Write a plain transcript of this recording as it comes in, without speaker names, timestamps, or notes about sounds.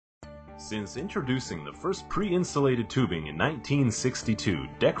Since introducing the first pre-insulated tubing in 1962,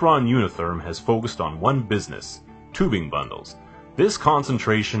 Dekoron Unitherm has focused on one business: tubing bundles. This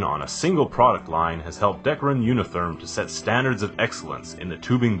concentration on a single product line has helped Dekoron Unitherm to set standards of excellence in the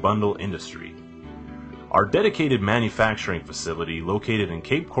tubing bundle industry. Our dedicated manufacturing facility located in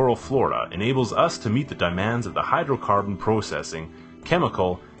Cape Coral, Florida enables us to meet the demands of the hydrocarbon processing,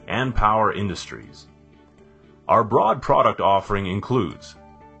 chemical, and power industries. Our broad product offering includes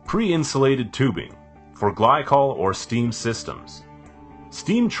pre-insulated tubing for glycol or steam systems,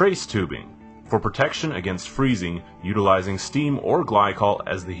 steam trace tubing for protection against freezing utilizing steam or glycol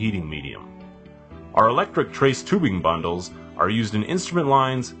as the heating medium. Our electric trace tubing bundles are used in instrument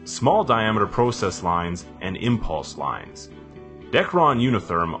lines, small diameter process lines, and impulse lines. Dekoron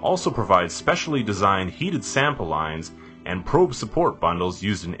Unitherm also provides specially designed heated sample lines and probe support bundles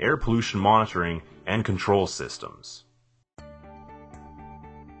used in air pollution monitoring and control systems.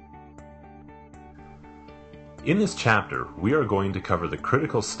 In this chapter, we are going to cover the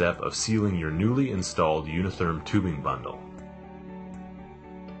critical step of sealing your newly installed Unitherm tubing bundle.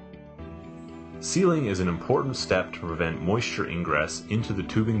 Sealing is an important step to prevent moisture ingress into the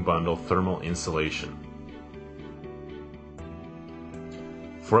tubing bundle thermal insulation.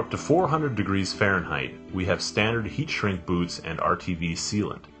 For up to 400 degrees Fahrenheit, we have standard heat shrink boots and RTV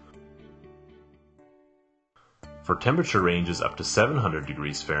sealant. For temperature ranges up to 700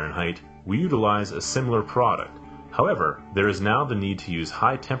 degrees Fahrenheit, we utilize a similar product. However, there is now the need to use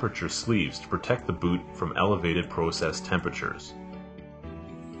high temperature sleeves to protect the boot from elevated process temperatures.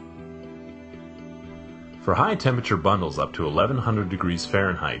 For high temperature bundles up to 1100 degrees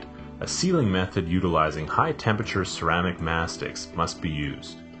Fahrenheit, a sealing method utilizing high temperature ceramic mastics must be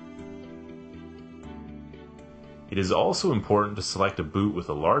used. It is also important to select a boot with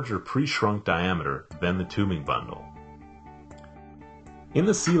a larger pre-shrunk diameter than the tubing bundle. In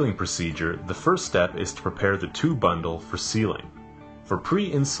the sealing procedure, the first step is to prepare the tube bundle for sealing. For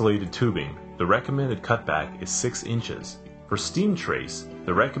pre-insulated tubing, the recommended cutback is 6 inches. For steam trace,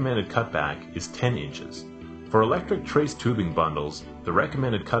 the recommended cutback is 10 inches. For electric trace tubing bundles, the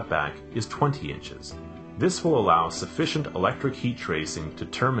recommended cutback is 20 inches. This will allow sufficient electric heat tracing to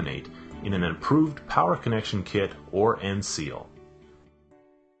terminate in an improved power connection kit or end seal.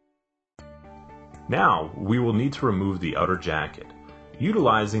 Now, we will need to remove the outer jacket.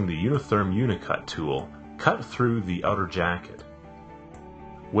 Utilizing the Unitherm Unicut tool, cut through the outer jacket.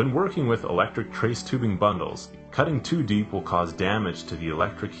 When working with electric trace tubing bundles, cutting too deep will cause damage to the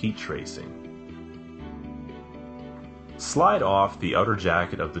electric heat tracing. Slide off the outer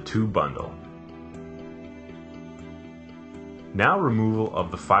jacket of the tube bundle. Now removal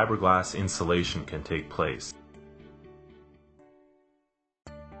of the fiberglass insulation can take place.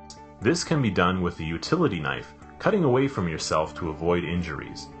 This can be done with a utility knife, cutting away from yourself to avoid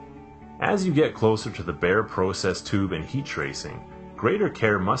injuries. As you get closer to the bare process tube and heat tracing, greater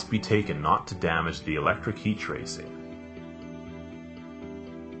care must be taken not to damage the electric heat tracing.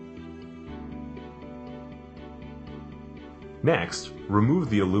 Next, remove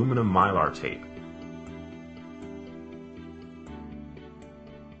the aluminum mylar tape.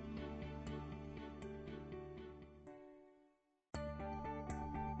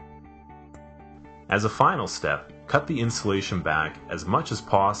 As a final step, cut the insulation back as much as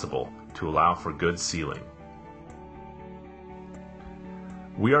possible to allow for good sealing.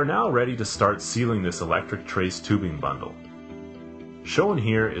 We are now ready to start sealing this electric trace tubing bundle. Shown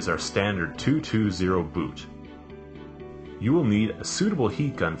here is our standard 220 boot. You will need a suitable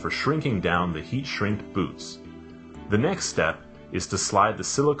heat gun for shrinking down the heat shrink boots. The next step is to slide the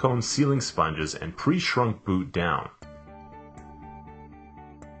silicone sealing sponges and pre-shrunk boot down.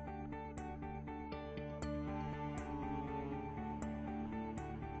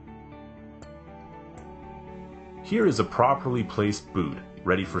 Here is a properly placed boot,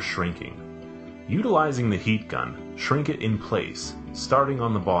 ready for shrinking. Utilizing the heat gun, shrink it in place, starting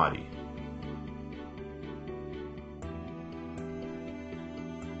on the body.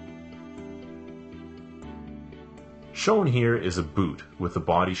 Shown here is a boot with the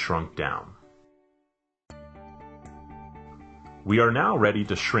body shrunk down. We are now ready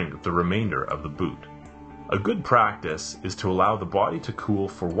to shrink the remainder of the boot. A good practice is to allow the body to cool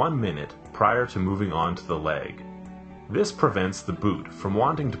for 1 minute prior to moving on to the leg. This prevents the boot from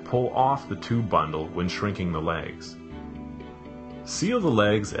wanting to pull off the tube bundle when shrinking the legs. Seal the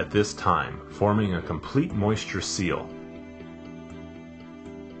legs at this time, forming a complete moisture seal.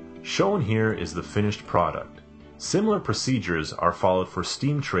 Shown here is the finished product. Similar procedures are followed for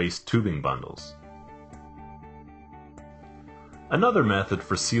steam trace tubing bundles. Another method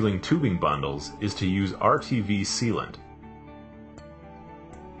for sealing tubing bundles is to use RTV sealant.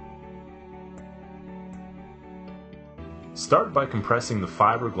 Start by compressing the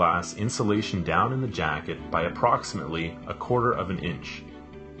fiberglass insulation down in the jacket by approximately 1/4 of an inch.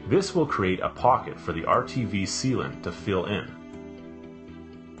 This will create a pocket for the RTV sealant to fill in.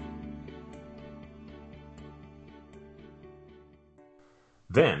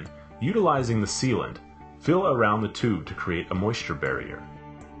 Then, utilizing the sealant, fill around the tube to create a moisture barrier.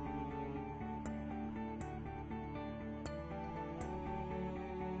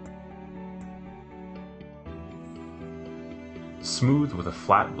 Smooth with a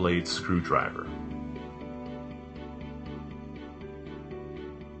flat blade screwdriver.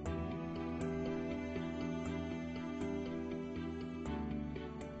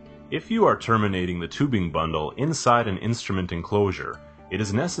 If you are terminating the tubing bundle inside an instrument enclosure, it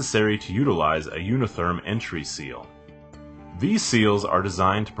is necessary to utilize a Unitherm entry seal. These seals are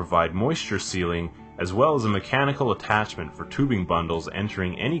designed to provide moisture sealing as well as a mechanical attachment for tubing bundles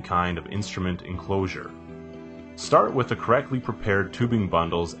entering any kind of instrument enclosure. Start with the correctly prepared tubing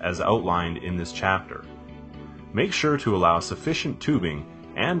bundles as outlined in this chapter. Make sure to allow sufficient tubing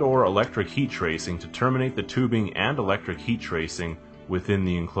and/or electric heat tracing to terminate the tubing and electric heat tracing within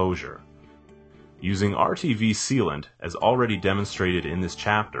the enclosure. Using RTV sealant, as already demonstrated in this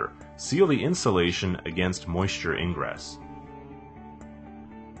chapter, seal the insulation against moisture ingress.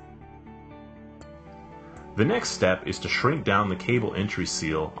 The next step is to shrink down the cable entry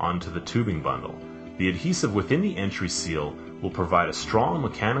seal onto the tubing bundle. The adhesive within the entry seal will provide a strong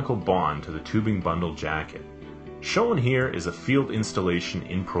mechanical bond to the tubing bundle jacket. Shown here is a field installation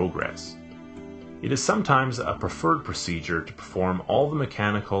in progress. It is sometimes a preferred procedure to perform all the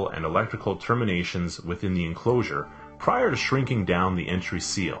mechanical and electrical terminations within the enclosure prior to shrinking down the entry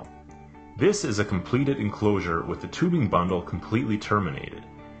seal. This is a completed enclosure with the tubing bundle completely terminated.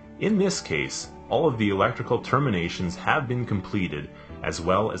 In this case, all of the electrical terminations have been completed as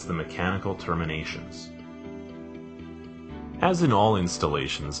well as the mechanical terminations. As in all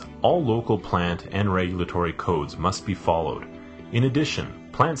installations, all local plant and regulatory codes must be followed. In addition,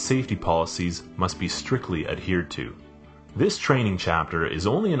 plant safety policies must be strictly adhered to. This training chapter is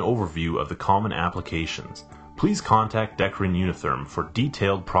only an overview of the common applications. Please contact Dekoron Unitherm for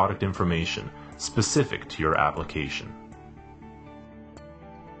detailed product information specific to your application.